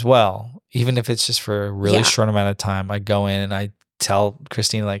in as well, even if it's just for a really short amount of time. I go in and I tell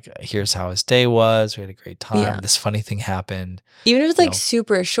Christine, like, here's how his day was. We had a great time. This funny thing happened. Even if it's like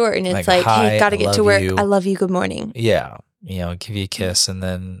super short and it's like, hey, gotta get to work. I love you. Good morning. Yeah. Give you a kiss and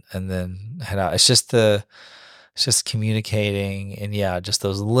then head out. It's just communicating and just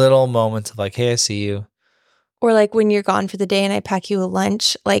those little moments of like, hey, I see you. Or like when you're gone for the day and I pack you a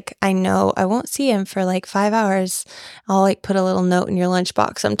lunch, like I know I won't see him for like 5 hours. I'll like put a little note in your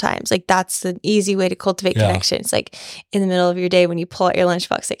lunchbox sometimes. Like that's an easy way to cultivate connection. It's like in the middle of your day when you pull out your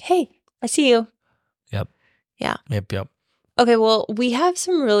lunchbox, like, hey, I see you. Yep. Yeah. Yep. Okay, well, we have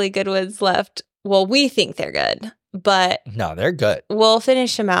some really good ones left. Well, we think they're good, but no, they're good. We'll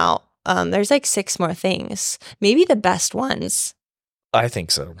finish them out. There's like 6 more things, maybe the best ones. I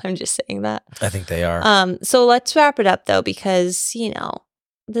think so. I'm just saying that. I think they are. So let's wrap it up though, because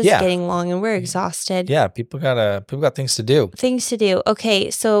this is getting long and we're exhausted. Yeah, people got things to do.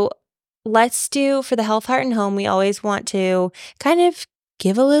 Okay, so let's do for the Health, Heart, and Home. We always want to kind of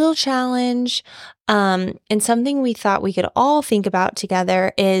give a little challenge. And something we thought we could all think about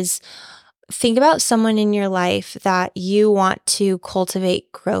together is think about someone in your life that you want to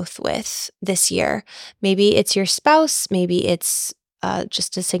cultivate growth with this year. Maybe it's your spouse. Maybe it's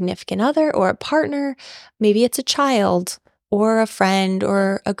just a significant other or a partner. Maybe it's a child. or a friend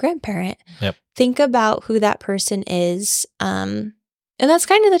or a grandparent. Yep. Think about who that person is. And that's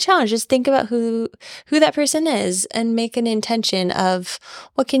kind of the challenge. Just think about who that person is and make an intention of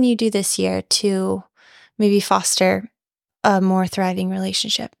what can you do this year to maybe foster a more thriving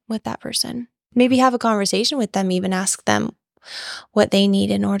relationship with that person. Maybe have a conversation with them, even ask them what they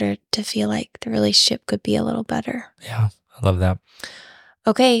need in order to feel like the relationship could be a little better. Yeah, I love that.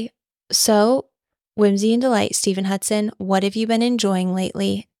 Okay, so Whimsy and Delight, Stephen Hudson, what have you been enjoying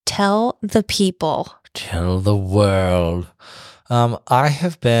lately? Tell the people. Tell the world. I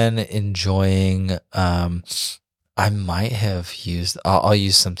have been enjoying, I might have used, I'll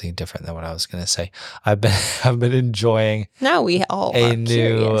use something different than what I was going to say. I've been enjoying Now we all a are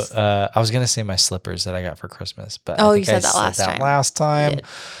new, curious. I was going to say my slippers that I got for Christmas, but Oh, I you think said I that last time. last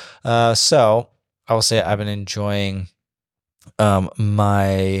time. So I will say I've been enjoying,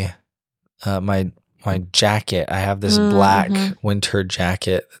 my jacket. I have this black winter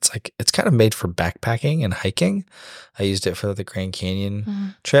jacket. It's kind of made for backpacking and hiking. I used it for the Grand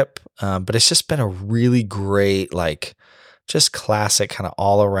Canyon trip. But it's just been a really great, like, just classic kind of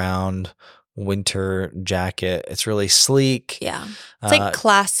all around winter jacket. It's really sleek. Yeah. It's like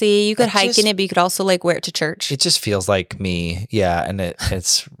classy. You could hike in it, but you could also like wear it to church. It just feels like me. Yeah. And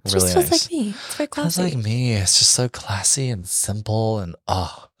it's really nice. It feels like me. It's very classy. Feels like me. It's just so classy and simple and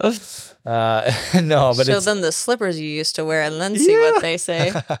no, but show them the slippers you used to wear and then see what they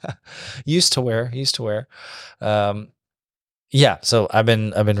say. used to wear. Yeah, so I've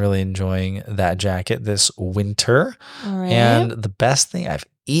been really enjoying that jacket this winter. All right. And the best thing I've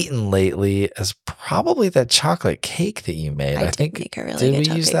eaten lately is probably that chocolate cake that you made. I think make a really did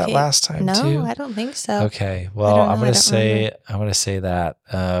good we use that cake last time too? No, I don't think so. Okay. Well, I'm gonna say that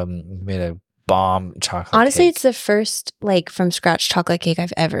you made a bomb chocolate Honestly, cake. it's the first like from scratch chocolate cake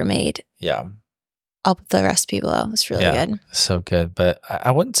I've ever made. Yeah. I'll put the recipe below. It's really good. So good. But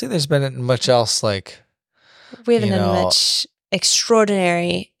I wouldn't say there's been much else like we haven't done much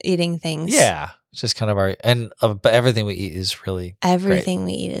extraordinary eating things. Yeah. It's just kind of but everything we eat is really everything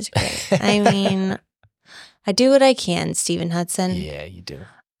we eat is great. I mean, I do what I can, Stephen Hudson. Yeah, you do.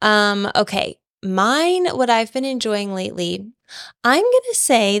 Okay. Mine, what I've been enjoying lately, I'm going to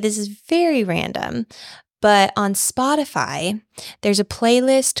say this is very random, but on Spotify, there's a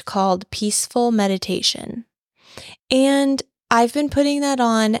playlist called Peaceful Meditation. And I've been putting that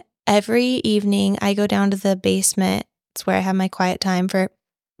on every evening. I go down to the basement. It's where I have my quiet time for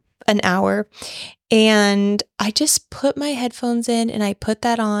an hour. And I just put my headphones in and I put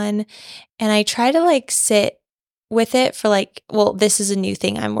that on and I try to like sit with it for like, well, this is a new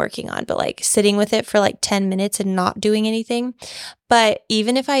thing I'm working on, but like sitting with it for like 10 minutes and not doing anything. But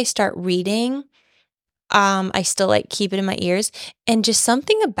even if I start reading, I still like keep it in my ears, and just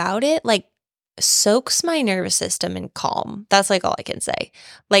something about it like soaks my nervous system in calm. That's like all I can say.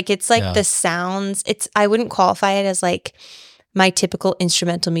 Like it's like the sounds, I wouldn't qualify it as like my typical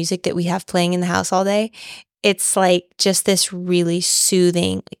instrumental music that we have playing in the house all day. It's like just this really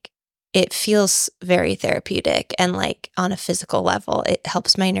soothing, like it feels very therapeutic, and like on a physical level, it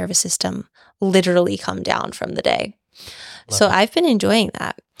helps my nervous system literally come down from the day. So I've been enjoying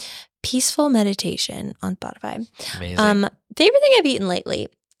that. Peaceful Meditation on Spotify. Amazing. Favorite thing I've eaten lately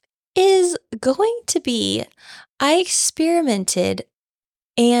is going to be, I experimented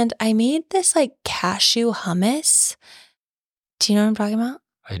and I made this like cashew hummus. Do you know what I'm talking about?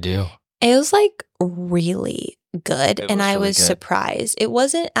 I do. It was like really good, and I was surprised. It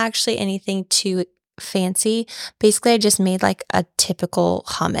wasn't actually anything too fancy. Basically, I just made like a typical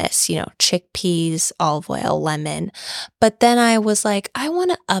hummus, chickpeas, olive oil, lemon. But then I was like, I want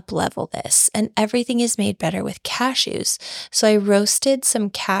to up level this, and everything is made better with cashews. So I roasted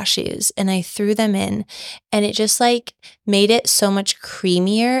some cashews and I threw them in, and it just like made it so much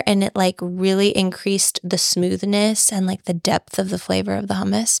creamier, and it like really increased the smoothness and like the depth of the flavor of the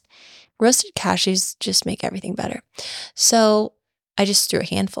hummus. Roasted cashews just make everything better. So I just threw a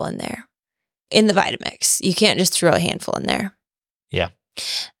handful in there. In the Vitamix. You can't just throw a handful in there. Yeah.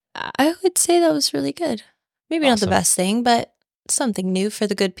 I would say that was really good. Maybe not the best thing, but something new for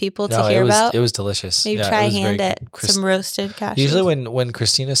the good people to hear about. It was delicious. Maybe try a hand at some roasted cashews. Usually when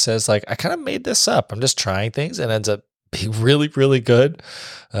Christina says like, I kind of made this up, I'm just trying things, and ends up being really, really good.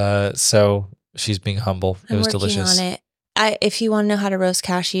 So she's being humble. It was delicious. On it. If you want to know how to roast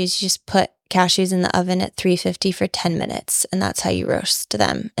cashews, you just put cashews in the oven at 350 for 10 minutes. And that's how you roast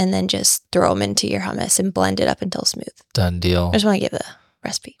them. And then just throw them into your hummus and blend it up until smooth. Done deal. I just want to give the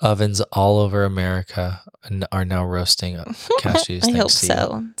recipe. Ovens all over America are now roasting cashews. I hope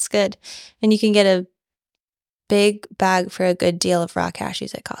so. It's good. And you can get a big bag for a good deal of raw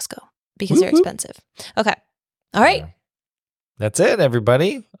cashews at Costco because they're expensive. Okay. All right. that's it,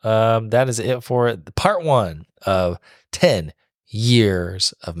 everybody. That is it for part 1 of 10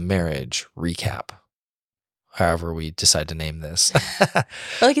 years of marriage recap. However we decide to name this.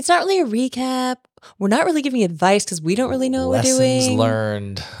 Like, it's not really a recap. We're not really giving advice because we don't really know what we're doing. Lessons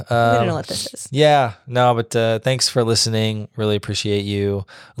learned. We don't know what this is. Yeah, no, but thanks for listening. Really appreciate you.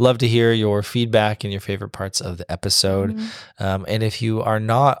 Love to hear your feedback and your favorite parts of the episode. And if you are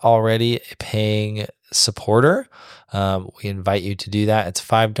not already a paying supporter, we invite you to do that. It's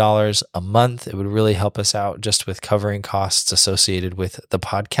 $5 a month. It would really help us out just with covering costs associated with the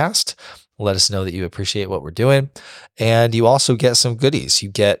podcast. Let us know that you appreciate what we're doing. And you also get some goodies. You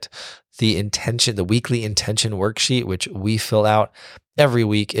get the weekly intention worksheet, which we fill out every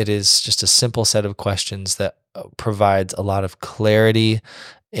week. It is just a simple set of questions that provides a lot of clarity.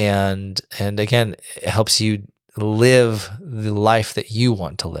 And again, it helps you live the life that you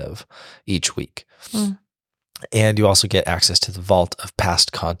want to live each week. And you also get access to the vault of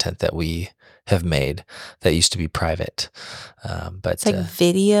past content that we have made that used to be private. But it's like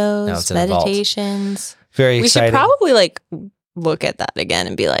videos, meditations. Very exciting. We should probably like look at that again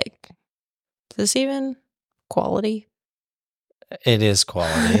and be like, is this even quality? It is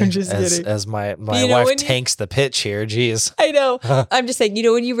quality. I'm just kidding. As my wife tanks the pitch here. Geez. I know. I'm just saying,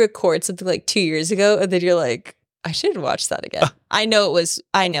 when you record something like 2 years ago and then you're like, I should watch that again. I know it was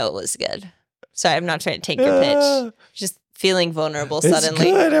good. Sorry, I'm not trying to take your pitch. Just feeling vulnerable suddenly.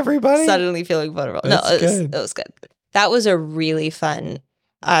 It's good, everybody. Suddenly feeling vulnerable. It was good. That was a really fun.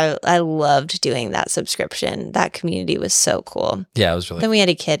 I loved doing that subscription. That community was so cool. Yeah, it was really. Then we had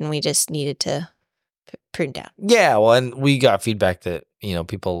a kid and we just needed to prune down. Yeah, well, and we got feedback that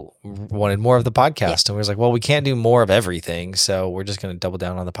people wanted more of the podcast, and we was like, well, we can't do more of everything, so we're just going to double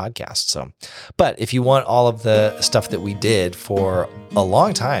down on the podcast. So, but if you want all of the stuff that we did for a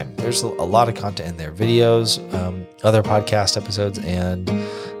long time, there's a lot of content in there: videos, other podcast episodes, and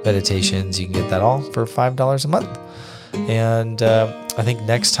meditations. You can get that all for $5 a month. And I think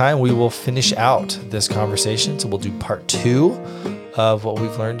next time we will finish out this conversation. So we'll do part 2 of what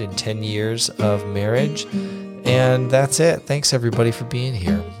we've learned in 10 years of marriage. And that's it. Thanks, everybody, for being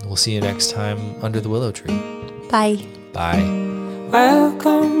here. We'll see you next time under the willow tree. Bye. Bye.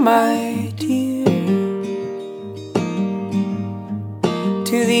 Welcome, my dear,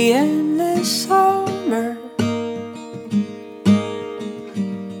 to the endless summer.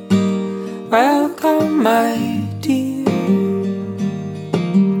 Welcome, my dear,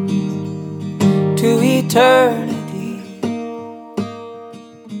 to eternity.